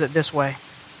 Greear says it this way.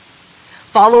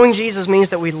 Following Jesus means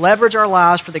that we leverage our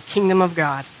lives for the kingdom of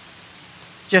God,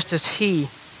 just as he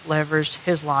leveraged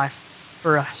his life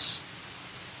for us.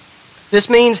 This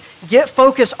means get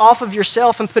focus off of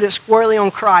yourself and put it squarely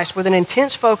on Christ. With an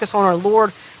intense focus on our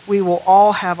Lord, we will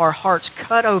all have our hearts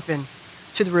cut open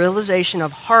to the realization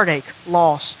of heartache,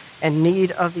 loss, and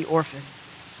need of the orphan.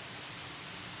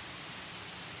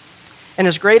 And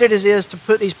as great as it is to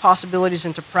put these possibilities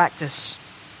into practice,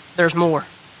 there's more.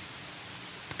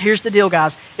 Here's the deal,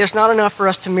 guys. It's not enough for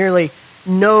us to merely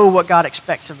know what God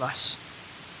expects of us.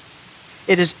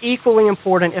 It is equally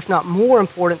important, if not more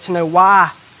important, to know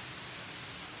why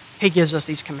He gives us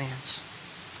these commands.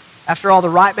 After all, the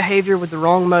right behavior with the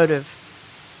wrong motive,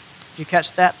 did you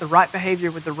catch that? The right behavior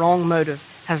with the wrong motive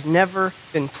has never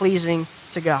been pleasing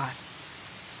to God.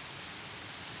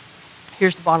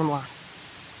 Here's the bottom line.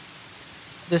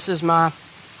 This is my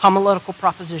homiletical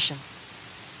proposition.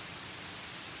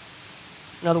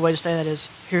 Another way to say that is,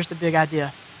 here's the big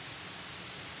idea.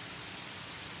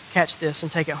 Catch this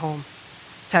and take it home.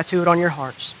 Tattoo it on your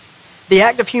hearts. The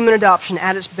act of human adoption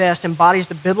at its best embodies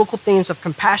the biblical themes of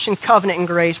compassion, covenant, and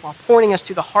grace while pointing us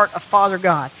to the heart of Father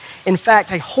God. In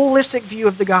fact, a holistic view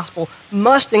of the gospel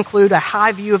must include a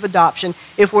high view of adoption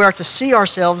if we are to see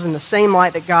ourselves in the same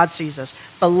light that God sees us,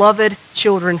 beloved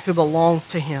children who belong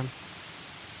to Him.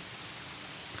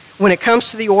 When it comes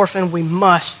to the orphan, we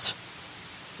must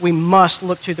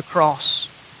look to the cross.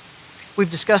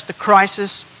 We've discussed the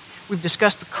crisis, we've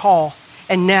discussed the call,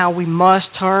 and now we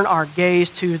must turn our gaze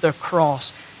to the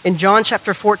cross. In John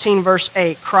chapter 14, verse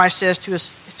 8, Christ says to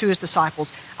his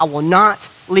disciples, I will not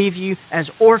leave you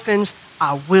as orphans,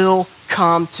 I will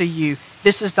come to you.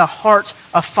 This is the heart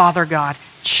of Father God,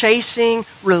 chasing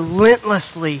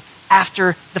relentlessly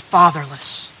after the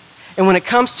fatherless. And when it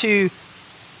comes to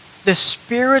the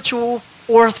spiritual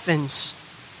orphans,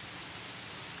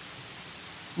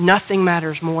 nothing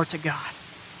matters more to God.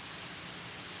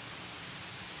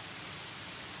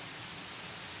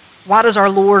 Why does our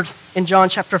Lord in John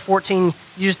chapter 14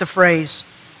 use the phrase,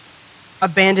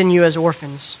 abandon you as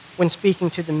orphans, when speaking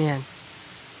to the men?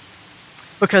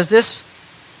 Because this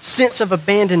sense of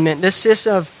abandonment, this sense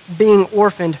of being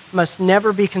orphaned, must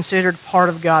never be considered part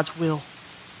of God's will.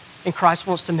 And Christ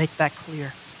wants to make that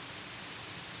clear.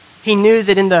 He knew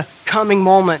that in the coming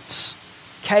moments,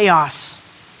 chaos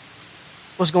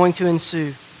was going to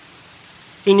ensue.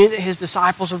 He knew that His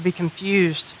disciples would be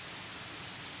confused,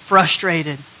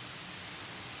 frustrated,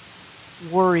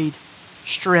 worried,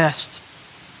 stressed,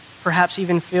 perhaps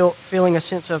even feeling a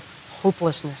sense of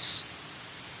hopelessness.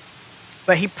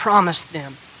 But He promised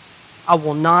them, I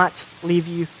will not leave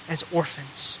you as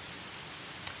orphans.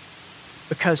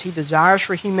 Because He desires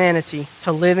for humanity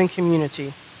to live in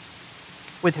community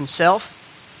with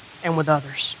Himself and with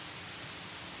others.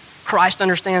 Christ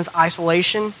understands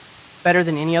isolation better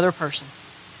than any other person.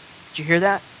 Did you hear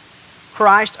that?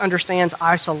 Christ understands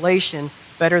isolation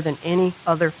better than any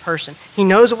other person. He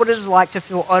knows what it is like to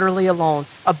feel utterly alone,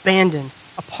 abandoned,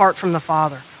 apart from the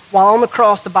Father. While on the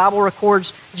cross, the Bible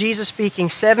records Jesus speaking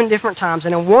 7 different times,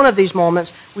 and in one of these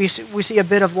moments, we see a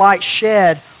bit of light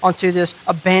shed onto this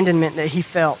abandonment that He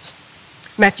felt.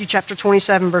 Matthew chapter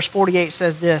 27, verse 48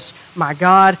 says this, my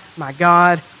God,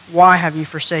 why have you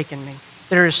forsaken me?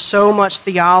 There is so much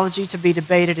theology to be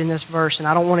debated in this verse, and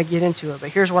I don't want to get into it, but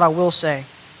here's what I will say.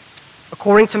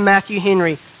 According to Matthew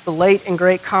Henry, the late and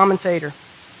great commentator,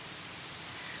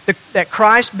 that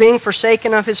Christ being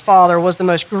forsaken of His Father was the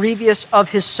most grievous of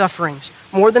His sufferings.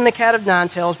 More than the cat of 9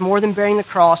 tails, more than bearing the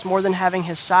cross, more than having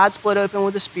His side split open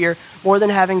with a spear, more than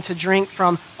having to drink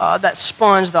from that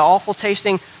sponge, the awful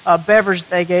tasting beverage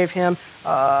they gave Him.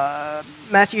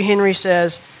 Matthew Henry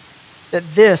says that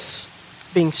this,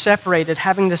 being separated,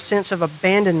 having the sense of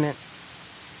abandonment,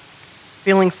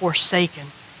 feeling forsaken,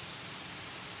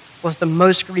 was the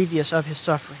most grievous of His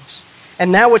sufferings.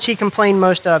 And that which He complained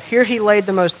most of, here He laid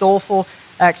the most doleful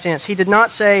accents. He did not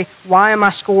say, why am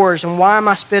I scourged, and why am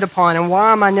I spit upon, and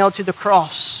why am I nailed to the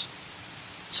cross?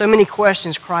 So many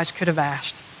questions Christ could have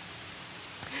asked.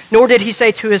 Nor did He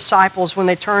say to His disciples when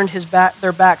they turned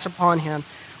their backs upon Him,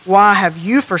 why have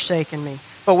you forsaken me?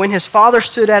 But when His Father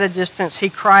stood at a distance, He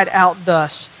cried out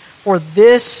thus, for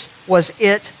this was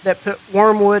it that put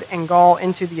wormwood and gall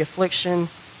into the affliction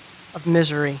of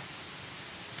misery.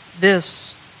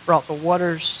 This brought the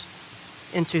waters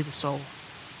into the soul.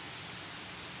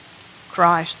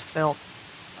 Christ felt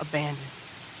abandoned.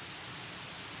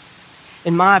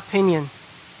 In my opinion,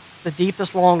 the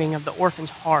deepest longing of the orphan's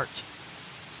heart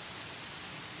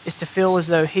is to feel as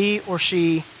though he or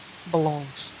she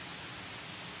belongs.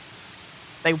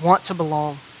 They want to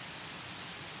belong.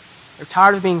 They're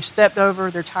tired of being stepped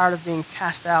over. They're tired of being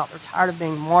cast out. They're tired of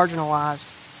being marginalized.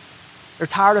 They're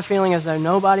tired of feeling as though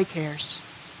nobody cares.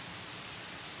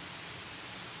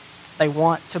 They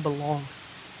want to belong.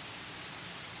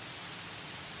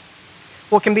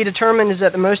 What can be determined is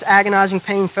that the most agonizing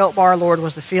pain felt by our Lord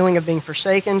was the feeling of being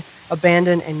forsaken,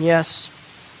 abandoned, and yes,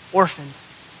 orphaned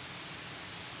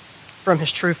from his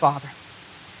true Father.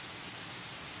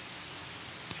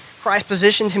 Christ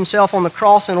positioned himself on the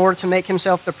cross in order to make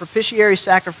himself the propitiatory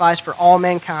sacrifice for all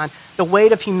mankind. The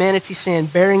weight of humanity's sin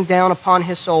bearing down upon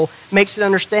his soul makes it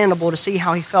understandable to see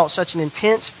how he felt such an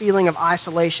intense feeling of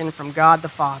isolation from God the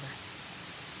Father.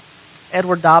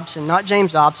 Edward Dobson, not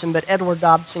James Dobson, but Edward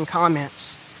Dobson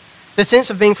comments, the sense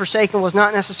of being forsaken was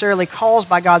not necessarily caused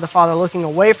by God the Father looking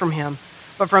away from him,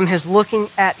 but from his looking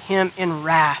at him in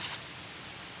wrath,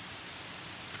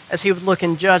 as he would look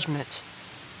in judgment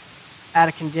at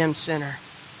a condemned sinner.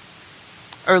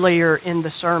 Earlier in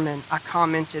the sermon, I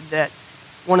commented that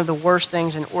one of the worst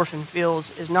things an orphan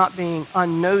feels is not being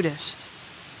unnoticed,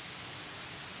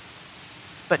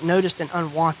 but noticed and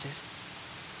unwanted.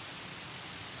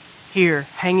 Here,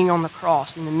 hanging on the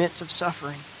cross in the midst of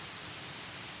suffering,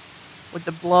 with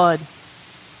the blood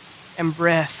and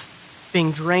breath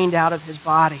being drained out of his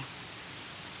body,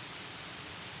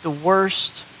 the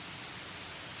worst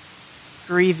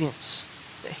grievance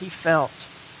that he felt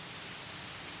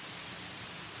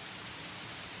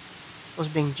was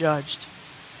being judged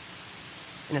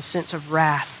in a sense of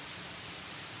wrath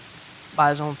by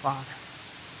his own Father.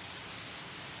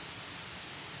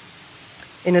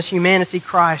 In his humanity,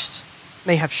 Christ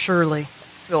may have surely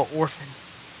felt orphaned.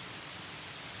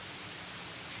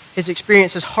 His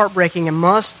experience is heartbreaking and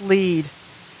must lead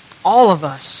all of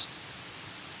us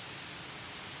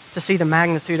to see the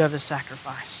magnitude of his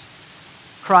sacrifice.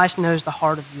 Christ knows the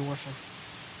heart of the orphan,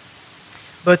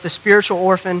 both the spiritual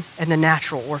orphan and the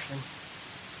natural orphan.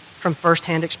 From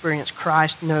firsthand experience,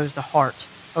 Christ knows the heart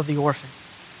of the orphan.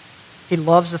 He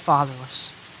loves the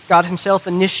fatherless. God himself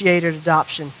initiated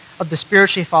adoption of the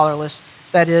spiritually fatherless,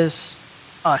 that is,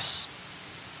 us.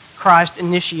 Christ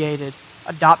initiated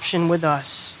adoption with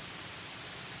us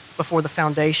before the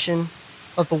foundation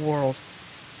of the world.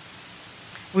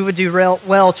 We would do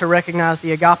well to recognize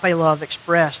the agape love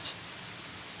expressed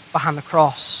behind the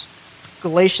cross.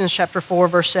 Galatians chapter 4,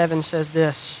 verse 7 says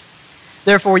this,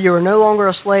 therefore you are no longer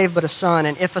a slave but a son,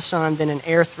 and if a son, then an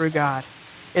heir through God.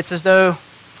 It's as though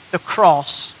the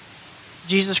cross,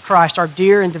 Jesus Christ, our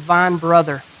dear and divine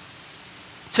brother,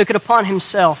 took it upon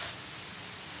himself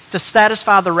to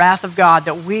satisfy the wrath of God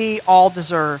that we all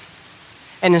deserve.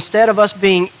 And instead of us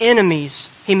being enemies,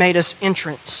 he made us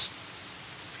entrants.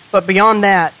 But beyond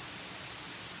that,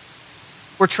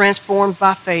 we're transformed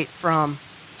by faith from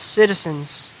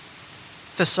citizens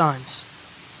to sons.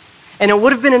 And it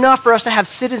would have been enough for us to have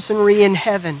citizenry in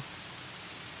heaven.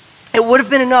 It would have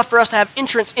been enough for us to have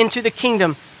entrance into the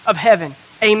kingdom of heaven.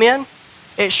 Amen?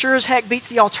 It sure as heck beats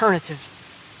the alternative.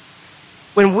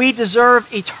 When we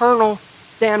deserve eternal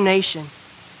damnation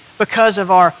because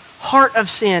of our heart of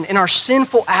sin and our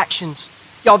sinful actions.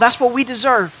 Y'all, that's what we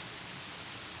deserve.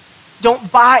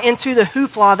 Don't buy into the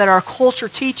hoopla that our culture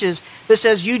teaches that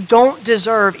says you don't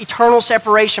deserve eternal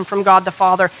separation from God the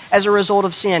Father as a result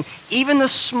of sin. Even the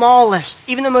smallest,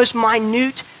 even the most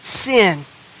minute sin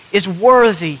is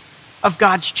worthy of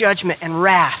God's judgment and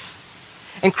wrath.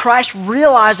 And Christ,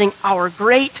 realizing our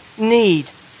great need,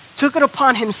 took it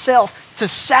upon himself to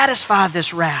satisfy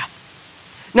this wrath.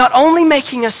 Not only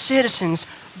making us citizens,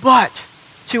 but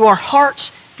to our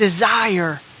heart's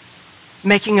desire,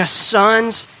 making us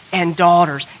sons and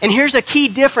daughters. And here's a key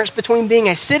difference between being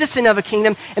a citizen of a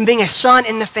kingdom and being a son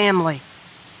in the family.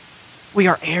 We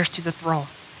are heirs to the throne.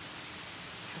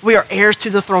 We are heirs to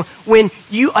the throne. When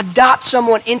you adopt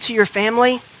someone into your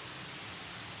family,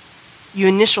 you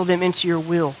initial them into your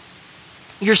will.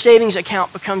 Your savings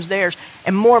account becomes theirs.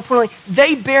 And more importantly,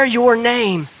 they bear your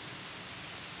name.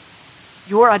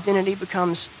 Your identity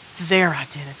becomes their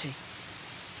identity.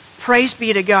 Praise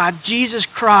be to God. Jesus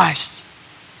Christ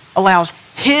allows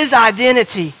his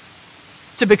identity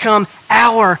to become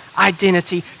our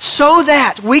identity so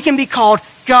that we can be called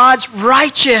God's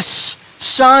righteous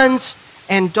sons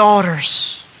and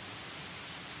daughters.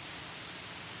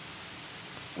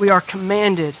 We are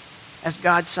commanded as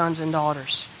God's sons and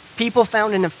daughters, people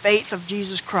found in the faith of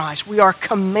Jesus Christ, we are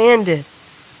commanded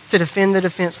to defend the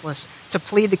defenseless, to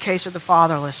plead the case of the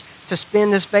fatherless, to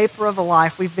spend this vapor of a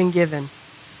life we've been given,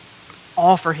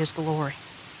 all for his glory.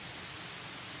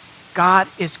 God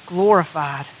is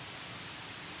glorified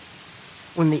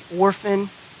when the orphan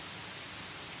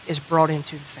is brought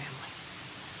into the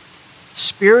family.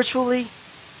 Spiritually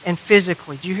and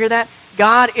physically. Do you hear that?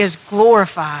 God is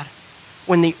glorified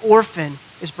when the orphan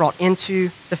is brought into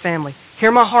the family.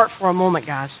 Hear my heart for a moment,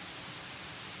 guys.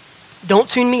 Don't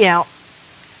tune me out.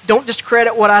 Don't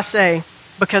discredit what I say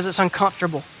because it's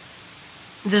uncomfortable.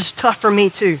 This is tough for me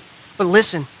too. But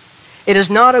listen, it is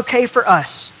not okay for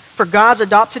us, for God's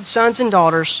adopted sons and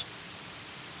daughters.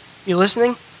 You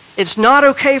listening? It's not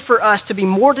okay for us to be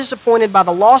more disappointed by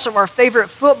the loss of our favorite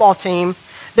football team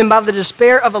than by the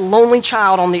despair of a lonely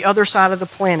child on the other side of the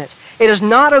planet. It is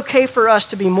not okay for us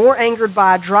to be more angered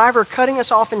by a driver cutting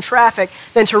us off in traffic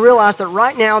than to realize that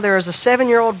right now there is a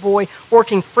 7-year-old boy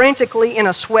working frantically in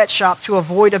a sweatshop to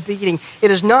avoid a beating.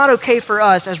 It is not okay for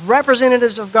us as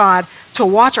representatives of God to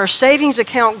watch our savings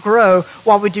account grow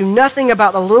while we do nothing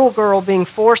about the little girl being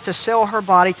forced to sell her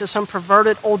body to some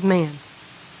perverted old man.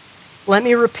 Let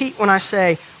me repeat when I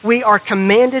say we are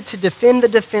commanded to defend the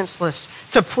defenseless,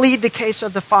 to plead the case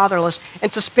of the fatherless,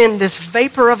 and to spend this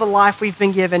vapor of a life we've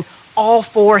been given all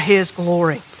for His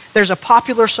glory. There's a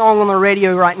popular song on the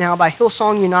radio right now by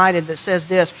Hillsong United that says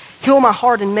this: heal my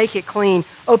heart and make it clean.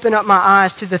 Open up my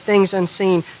eyes to the things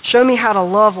unseen. Show me how to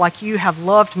love like you have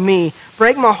loved me.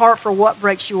 Break my heart for what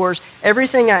breaks yours.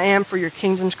 Everything I am for your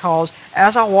kingdom's cause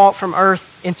as I walk from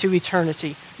earth into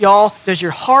eternity. Y'all, does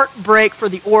your heart break for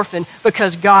the orphan?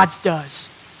 Because God's does.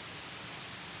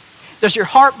 Does your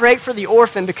heart break for the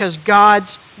orphan? Because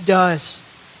God's does.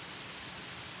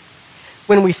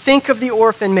 When we think of the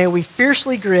orphan, may we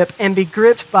fiercely grip and be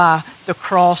gripped by the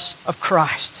cross of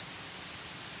Christ.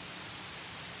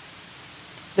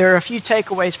 There are a few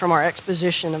takeaways from our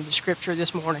exposition of the Scripture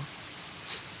this morning.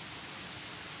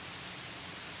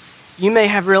 You may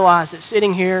have realized that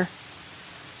sitting here,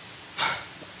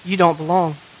 you don't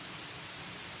belong.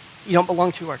 You don't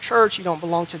belong to our church. You don't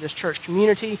belong to this church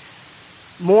community.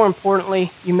 More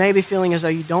importantly, you may be feeling as though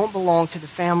you don't belong to the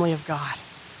family of God.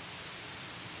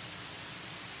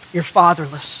 You're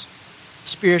fatherless,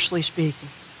 spiritually speaking.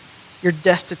 You're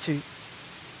destitute.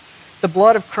 The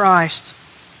blood of Christ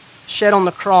shed on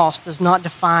the cross does not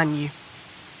define you.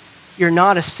 You're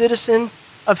not a citizen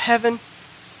of heaven,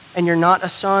 and you're not a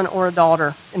son or a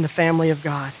daughter in the family of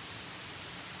God.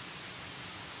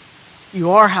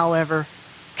 You are, however,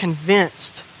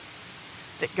 convinced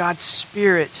that God's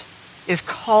Spirit is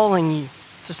calling you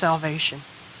to salvation.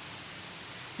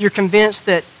 You're convinced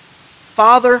that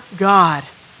Father God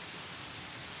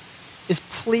is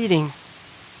pleading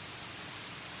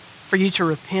for you to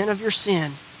repent of your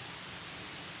sin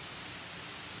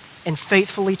and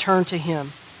faithfully turn to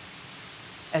Him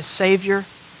as Savior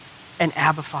and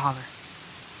Abba Father.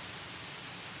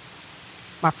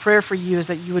 My prayer for you is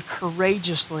that you would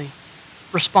courageously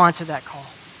respond to that call.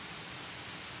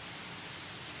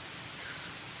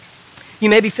 You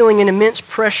may be feeling an immense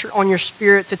pressure on your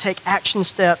spirit to take action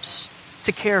steps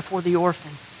to care for the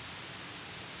orphan.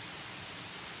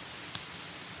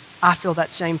 I feel that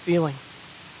same feeling.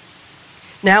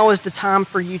 Now is the time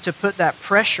for you to put that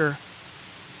pressure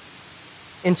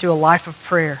into a life of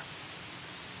prayer.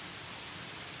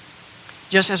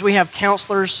 Just as we have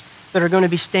counselors that are going to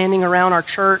be standing around our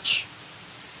church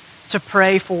to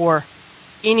pray for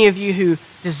any of you who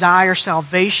desire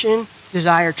salvation,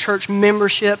 desire church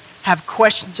membership, have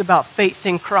questions about faith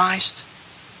in Christ,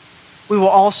 we will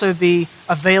also be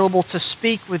available to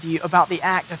speak with you about the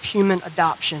act of human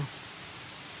adoption.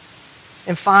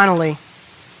 And finally,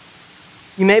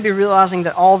 you may be realizing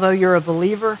that although you're a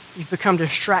believer, you've become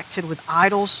distracted with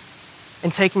idols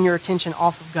and taking your attention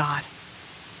off of God.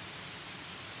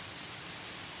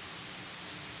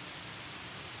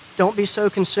 Don't be so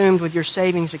consumed with your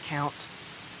savings account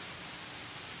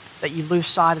that you lose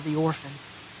sight of the orphan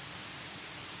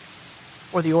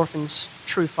or the orphan's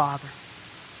true father.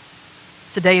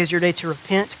 Today is your day to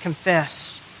repent,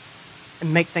 confess,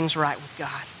 and make things right with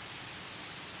God.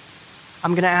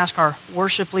 I'm going to ask our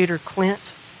worship leader, Clint,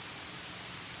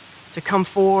 to come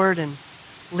forward and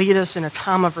lead us in a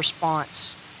time of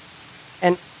response.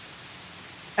 And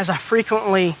as I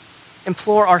frequently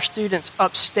implore our students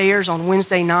upstairs on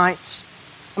Wednesday nights,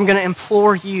 I'm going to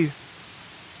implore you,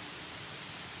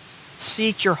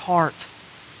 seek your heart.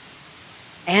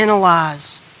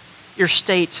 Analyze your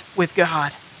state with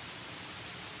God.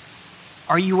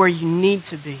 Are you where you need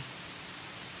to be?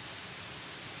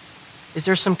 Is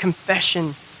there some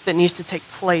confession that needs to take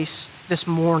place this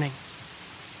morning?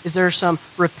 Is there some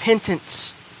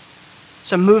repentance,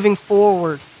 some moving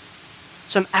forward,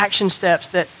 some action steps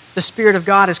that the Spirit of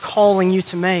God is calling you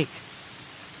to make?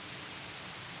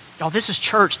 Y'all, this is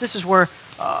church. This is where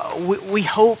we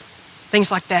hope things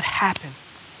like that happen.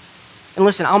 And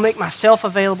listen, I'll make myself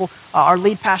available. Our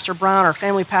lead pastor, Brian, our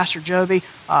family pastor, Joby,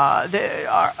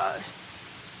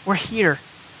 we're here.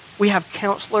 We have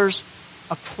counselors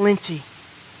aplenty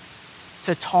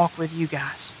to talk with you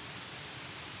guys.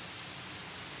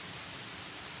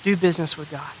 Do business with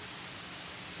God.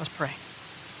 Let's pray.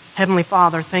 Heavenly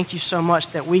Father, thank you so much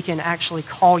that we can actually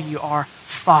call you our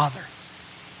Father.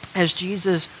 As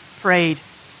Jesus prayed,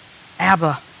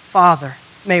 Abba, Father,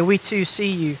 may we too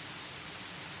see you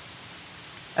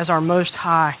as our Most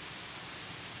High,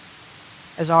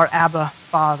 as our Abba,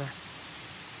 Father.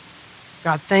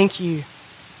 God, thank you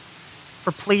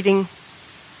for pleading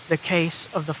the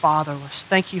case of the fatherless.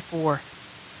 Thank you for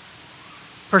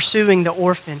pursuing the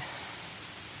orphan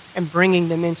and bringing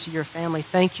them into your family.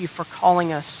 Thank you for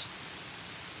calling us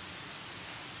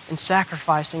and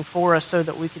sacrificing for us so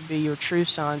that we could be your true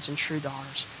sons and true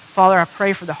daughters. Father, I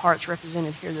pray for the hearts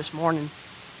represented here this morning,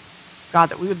 God,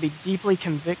 that we would be deeply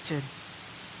convicted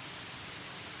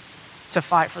to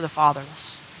fight for the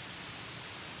fatherless.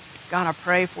 God, I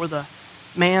pray for the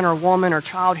man or woman or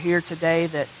child here today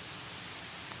that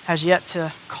has yet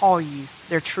to call you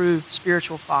their true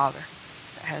spiritual father,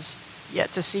 that has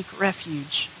yet to seek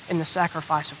refuge in the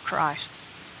sacrifice of Christ.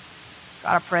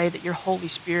 God, I pray that your Holy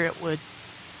Spirit would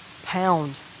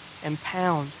pound and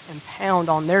pound and pound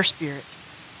on their spirit,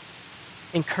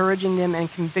 encouraging them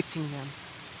and convicting them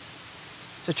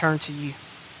to turn to you.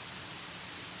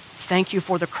 Thank you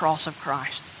for the cross of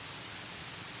Christ.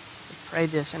 We pray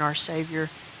this in our Savior,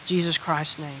 Jesus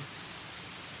Christ's name.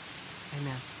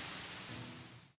 Amen.